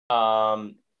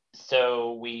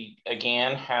So we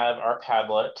again have our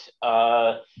Padlet,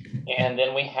 and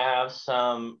then we have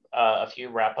a few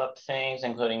wrap-up things,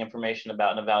 including information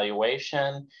about an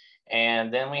evaluation,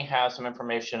 and then we have some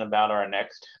information about our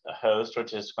next host,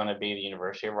 which is going to be the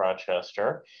University of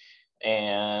Rochester.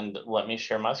 And let me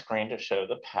share my screen to show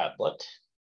the Padlet.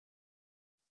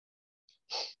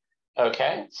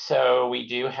 Okay, so we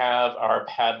do have our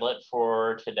Padlet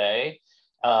for today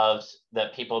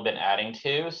that people have been adding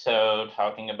to. So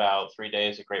talking about 3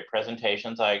 days of great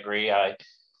presentations, I agree. I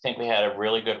think we had a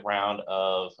really good round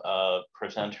of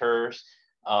presenters.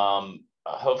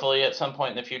 Hopefully at some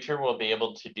point in the future, we'll be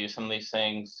able to do some of these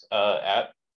things at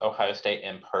Ohio State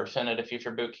in person at a future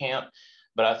boot camp.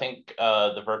 But I think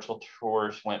the virtual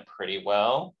tours went pretty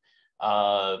well.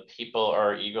 People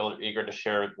are eager to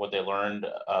share what they learned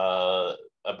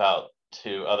about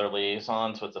to other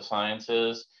liaisons with the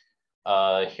sciences.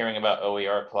 Hearing about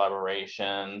OER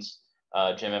collaborations.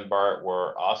 Jim and Bart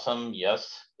were awesome. Yes,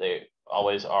 they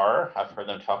always are. I've heard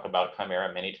them talk about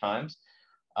Chimera many times.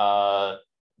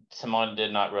 Simone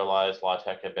did not realize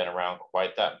LaTeX had been around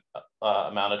quite that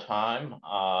amount of time.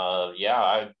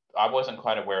 Yeah, I wasn't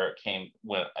quite aware it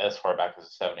went as far back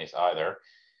as the 70s either.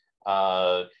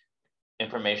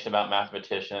 Information about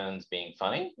mathematicians being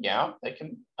funny. Yeah, they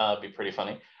can be pretty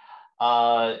funny.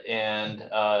 And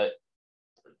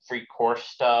free course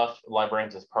stuff,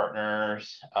 librarians as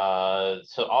partners.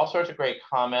 So all sorts of great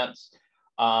comments.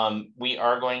 We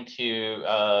are going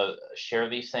to share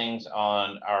these things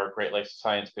on our Great Lakes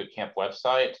Science Bootcamp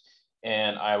website.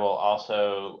 And I will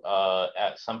also,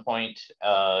 at some point,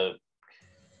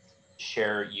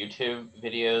 share YouTube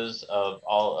videos of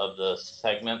all of the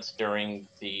segments during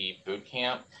the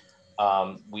bootcamp.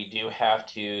 We do have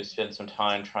to spend some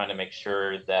time trying to make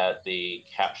sure that the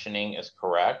captioning is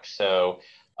correct. So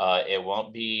it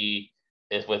won't be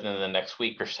within the next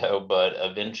week or so, but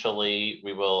eventually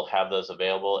we will have those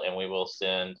available, and we will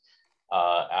send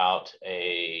out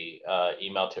a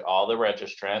email to all the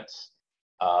registrants.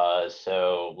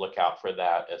 So look out for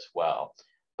that as well.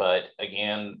 But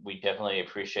again, we definitely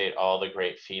appreciate all the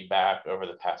great feedback over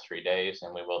the past 3 days,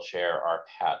 and we will share our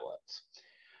Padlets.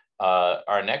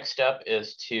 Our next step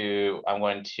is I'm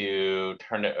going to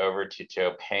turn it over to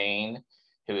Joe Payne,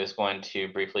 who is going to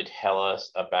briefly tell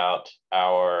us about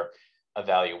our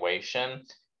evaluation.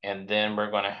 And then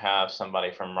we're going to have somebody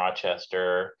from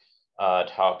Rochester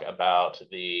talk about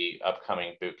the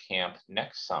upcoming boot camp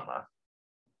next summer.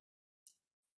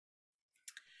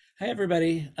 Hi,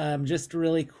 everybody. Just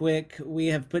really quick, we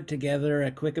have put together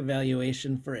a quick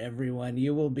evaluation for everyone.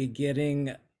 You will be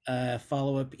getting a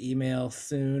follow-up email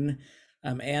soon.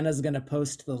 Anna's going to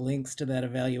post the links to that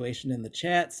evaluation in the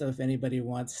chat, so if anybody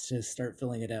wants to start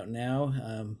filling it out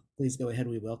now, please go ahead.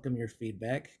 We welcome your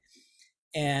feedback.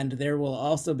 And there will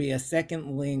also be a second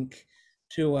link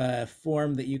to a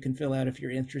form that you can fill out if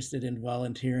you're interested in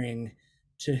volunteering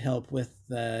to help with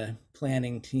the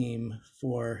planning team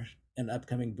for an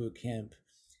upcoming boot camp.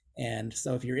 And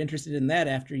so if you're interested in that,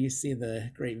 after you see the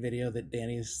great video that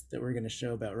we're going to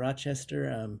show about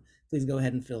Rochester, please go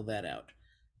ahead and fill that out.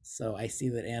 So I see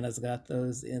that Anna's got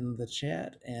those in the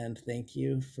chat, and thank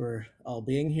you for all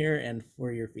being here and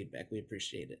for your feedback. We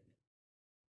appreciate it.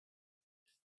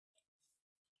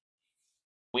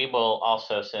 We will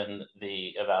also send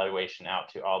the evaluation out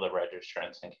to all the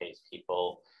registrants in case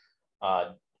people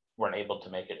weren't able to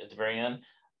make it at the very end.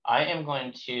 I am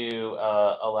going to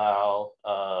allow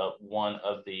one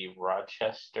of the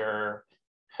Rochester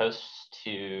hosts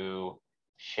to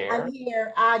share. I'm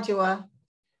here, Adjoa.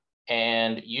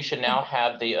 And you should now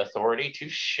have the authority to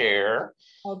share.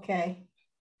 Okay.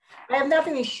 I have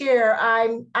nothing to share.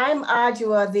 I'm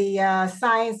Adjoa, the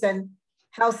Science and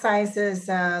Health Sciences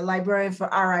librarian for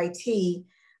RIT.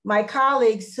 My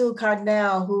colleague, Sue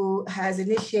Cardinell, who has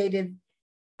initiated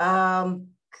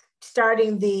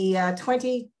starting the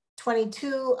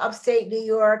 2022 Upstate New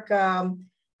York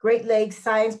Great Lakes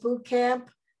Science Bootcamp,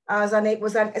 was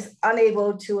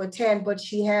unable to attend, but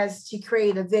she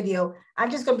created a video. I'm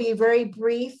just going to be very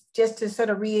brief, just to sort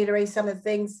of reiterate some of the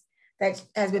things that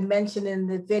has been mentioned in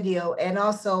the video. And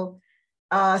also,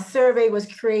 a survey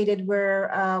was created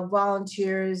where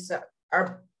volunteers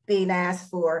are being asked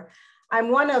for.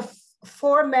 I'm one of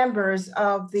 4 members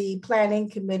of the planning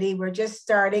committee. We're just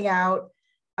starting out.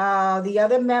 The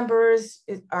other members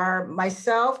are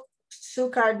myself, Sue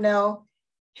Cardinell,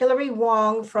 Hillary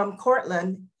Wong from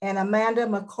Cortland, and Amanda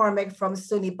McCormick from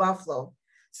SUNY Buffalo.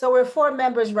 So we're 4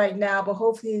 members right now, but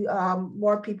hopefully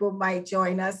more people might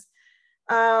join us.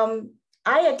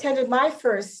 I attended my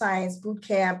first science boot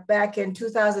camp back in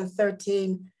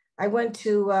 2013. I went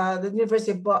to the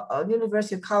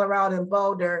University of Colorado in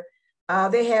Boulder.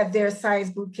 They had their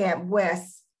Science Bootcamp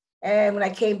West. And when I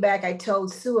came back, I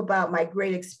told Sue about my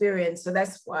great experience. So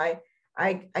that's why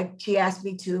she asked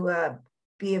me to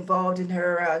be involved in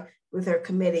her with her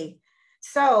committee.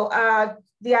 So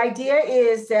the idea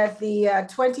is that the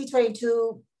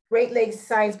 2022 Great Lakes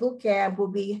Science Bootcamp will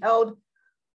be held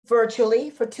virtually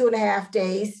for 2.5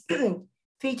 days,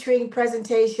 featuring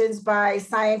presentations by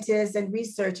scientists and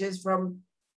researchers from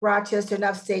Rochester and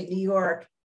upstate New York.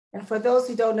 And for those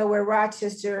who don't know where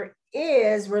Rochester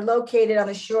is, we're located on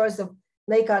the shores of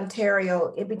Lake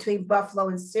Ontario, in between Buffalo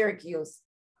and Syracuse.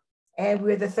 And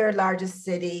we're the 3rd largest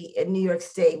city in New York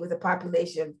State with a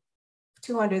population of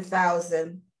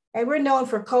 200,000. And we're known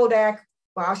for Kodak,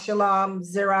 Bausch & Lomb,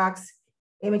 Xerox,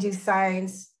 Imaging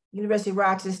Science, University of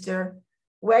Rochester,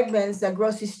 Wegmans, a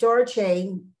grocery store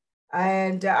chain,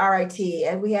 and RIT.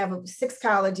 And we have 6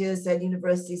 colleges and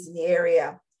universities in the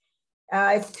area.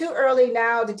 It's too early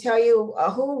now to tell you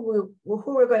who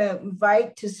we're going to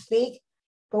invite to speak,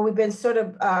 but we've been sort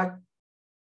of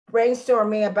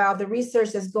brainstorming about the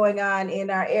research that's going on in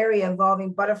our area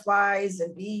involving butterflies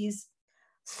and bees,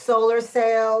 solar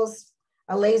cells,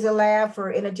 a laser lab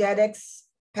for energetics,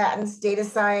 patents, data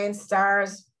science,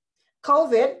 stars,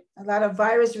 COVID, a lot of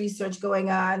virus research going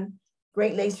on,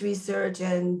 Great Lakes research,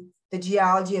 and the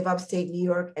geology of upstate New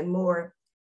York, and more.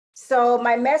 So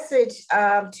my message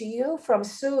to you from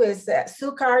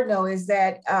Sue Cardinal is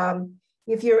that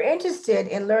if you're interested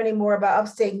in learning more about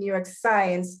upstate New York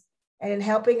science and in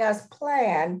helping us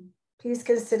plan, please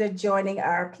consider joining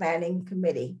our planning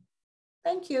committee.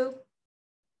 Thank you.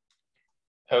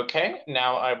 Okay,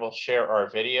 now I will share our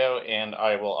video, and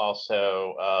I will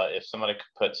also, if somebody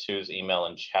could put Sue's email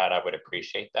in chat, I would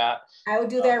appreciate that. I will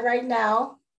do that right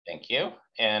now. Thank you.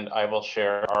 And I will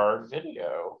share our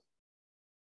video.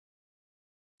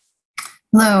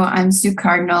 Hello, I'm Sue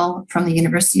Cardinal from the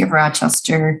University of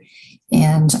Rochester,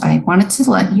 and I wanted to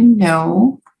let you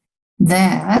know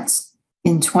that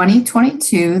in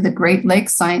 2022, the Great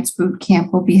Lakes Science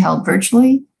Bootcamp will be held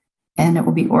virtually, and it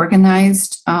will be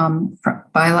organized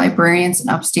by librarians in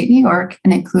upstate New York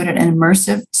and included an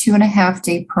immersive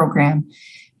 2.5-day program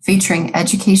featuring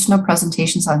educational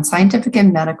presentations on scientific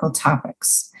and medical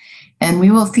topics. And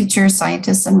we will feature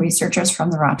scientists and researchers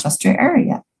from the Rochester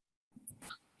area.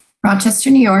 Rochester,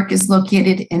 New York is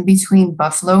located in between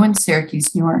Buffalo and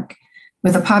Syracuse, New York.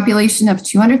 With a population of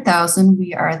 200,000,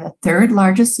 we are the 3rd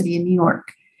largest city in New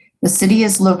York. The city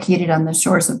is located on the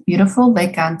shores of beautiful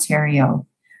Lake Ontario.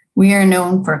 We are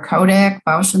known for Kodak,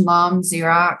 Bausch & Lomb,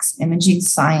 Xerox, Imaging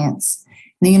Science.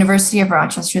 The University of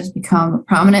Rochester has become a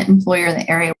prominent employer in the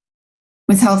area,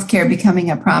 with healthcare becoming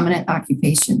a prominent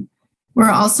occupation. We're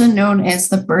also known as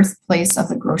the birthplace of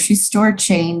the grocery store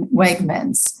chain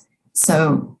Wegmans.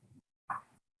 So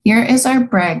here is our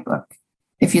brag book.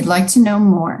 If you'd like to know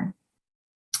more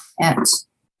at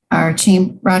our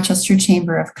Rochester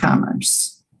Chamber of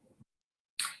Commerce.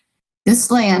 This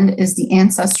land is the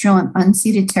ancestral and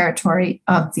unceded territory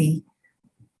of the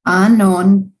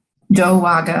Onondaga,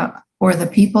 or the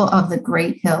people of the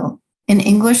Great Hill. In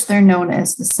English, they're known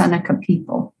as the Seneca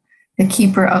people, the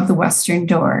keeper of the Western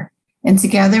Door. And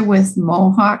together with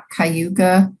Mohawk,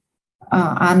 Cayuga,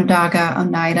 Onondaga,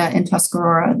 Oneida, and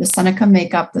Tuscarora, the Seneca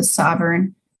make up the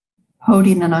sovereign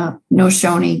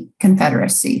Haudenosaunee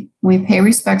Confederacy. We pay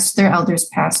respects to their elders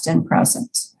past and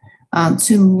present.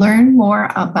 To learn more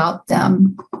about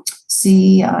them,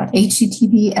 see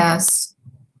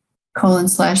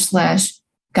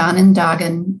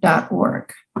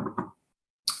https://ganondagan.org.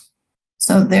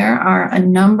 So there are a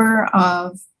number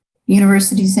of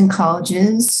universities and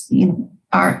colleges.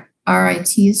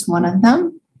 RIT is one of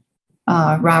them.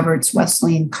 Roberts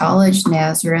Wesleyan College,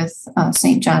 Nazareth,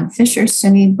 St. John Fisher,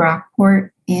 SUNY,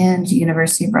 Brockport, and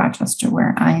University of Rochester,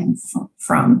 where I am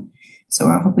from. So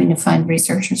we're hoping to find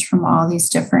researchers from all these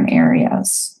different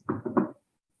areas.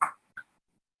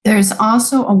 There's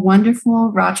also a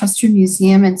wonderful Rochester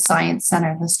Museum and Science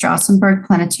Center, the Strassenberg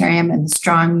Planetarium and the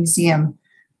Strong Museum,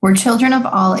 where children of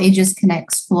all ages can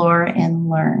explore and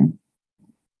learn.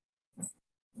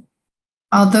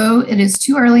 Although it is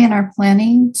too early in our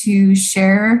planning to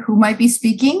share who might be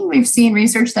speaking, we've seen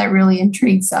research that really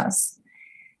intrigues us.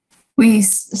 We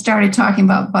started talking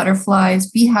about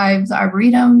butterflies, beehives,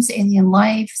 arboretums, alien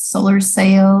life, solar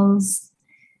sails,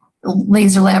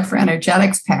 laser lab for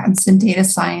energetics, patents and data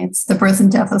science, the birth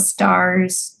and death of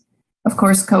stars, of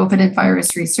course, COVID and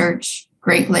virus research,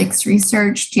 Great Lakes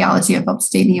research, geology of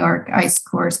upstate New York, ice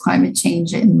cores, climate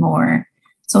change, and more.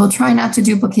 So we'll try not to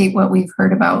duplicate what we've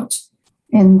heard about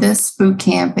in this boot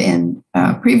camp and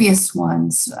previous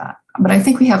ones, but I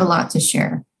think we have a lot to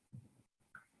share.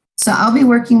 So I'll be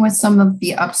working with some of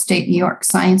the upstate New York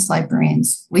science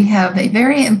librarians. We have a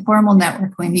very informal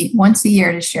network. We meet once a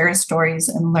year to share stories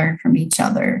and learn from each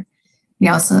other. We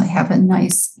also have a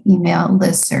nice email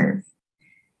listserv.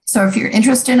 So if you're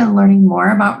interested in learning more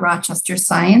about Rochester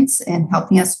science and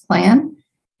helping us plan,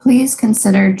 please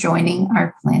consider joining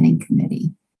our planning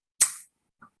committee.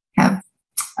 Have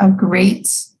a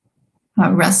great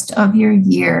rest of your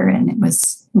year, and it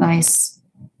was nice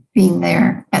being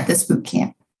there at this boot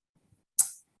camp.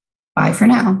 Bye for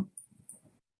now.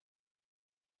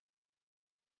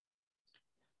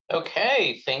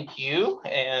 Okay, thank you.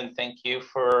 And thank you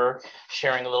for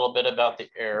sharing a little bit about the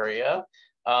area.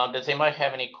 Does anybody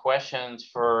have any questions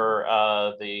for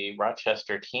the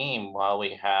Rochester team while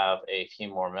we have a few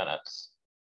more minutes?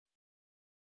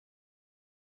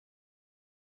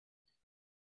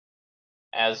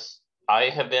 As I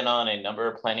have been on a number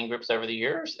of planning groups over the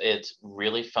years, it's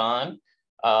really fun.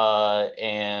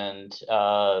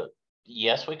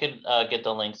 Yes, we could get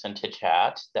the links into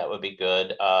chat. That would be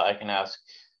good. I can ask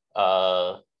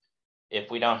if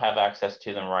we don't have access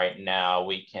to them right now,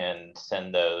 we can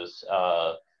send those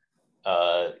out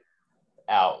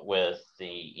with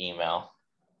the email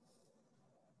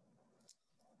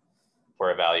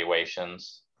for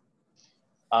evaluations.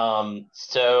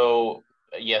 So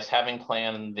yes, having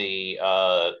planned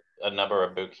a number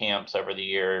of boot camps over the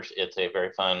years, it's a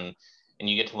very fun, and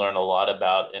you get to learn a lot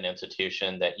about an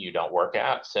institution that you don't work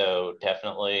at. So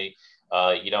definitely,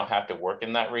 you don't have to work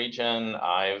in that region.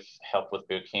 I've helped with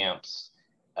boot camps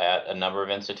at a number of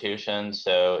institutions.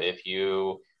 So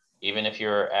even if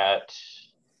you're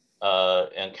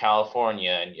in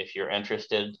California, and if you're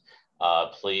interested,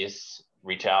 please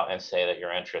reach out and say that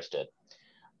you're interested.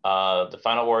 The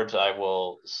final words I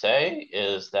will say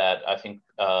is that I think,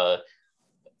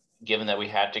 given that we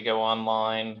had to go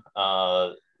online,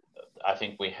 I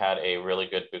think we had a really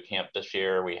good boot camp this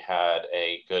year. We had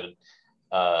a good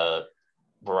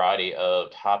variety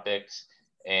of topics,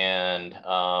 and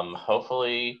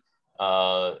hopefully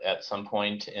at some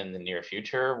point in the near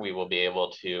future, we will be able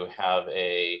to have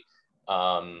a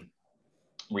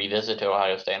revisit to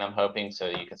Ohio State, I'm hoping, so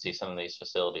you can see some of these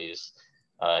facilities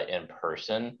in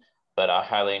person. But I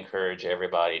highly encourage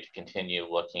everybody to continue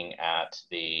looking at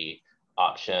the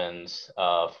options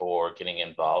for getting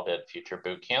involved at future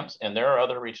boot camps. And there are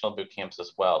other regional boot camps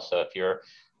as well. So if you're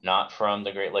not from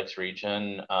the Great Lakes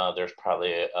region, there's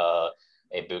probably a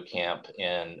boot camp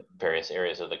in various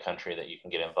areas of the country that you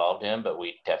can get involved in, but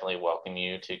we definitely welcome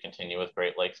you to continue with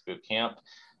Great Lakes Boot Camp.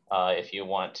 If you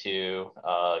want to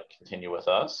continue with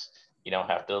us, you don't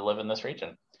have to live in this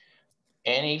region.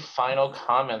 Any final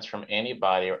comments from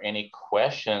anybody or any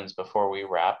questions before we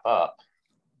wrap up?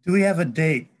 Do we have a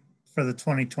date for the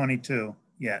 2022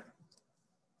 yet?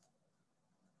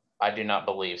 I do not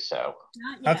believe so.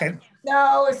 Not yet. Okay.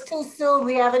 No, it's too soon.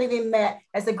 We haven't even met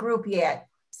as a group yet.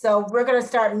 So we're going to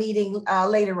start meeting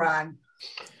later on.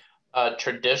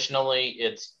 Traditionally,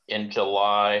 it's in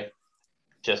July,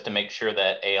 just to make sure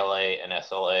that ALA and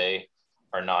SLA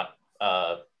are not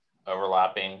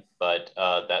overlapping, but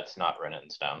that's not written in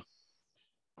stone.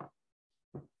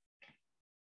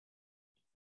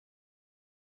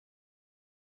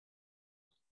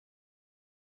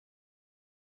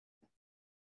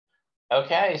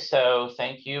 Okay, so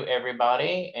thank you,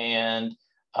 everybody. And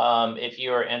if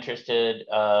you are interested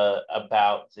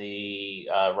about the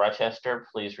Rochester,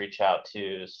 please reach out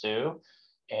to Sue.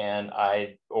 And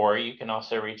or you can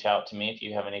also reach out to me if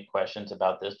you have any questions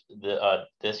about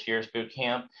this year's boot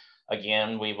camp.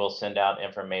 Again, we will send out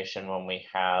information when we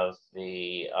have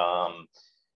the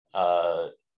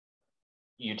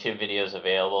YouTube videos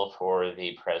available for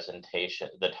the presentation,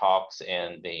 the talks,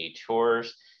 and the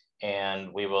tours.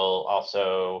 And we will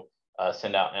also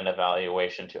send out an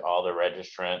evaluation to all the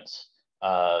registrants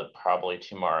probably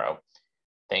tomorrow.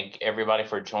 Thank everybody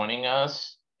for joining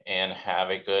us, and have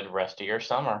a good rest of your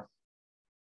summer.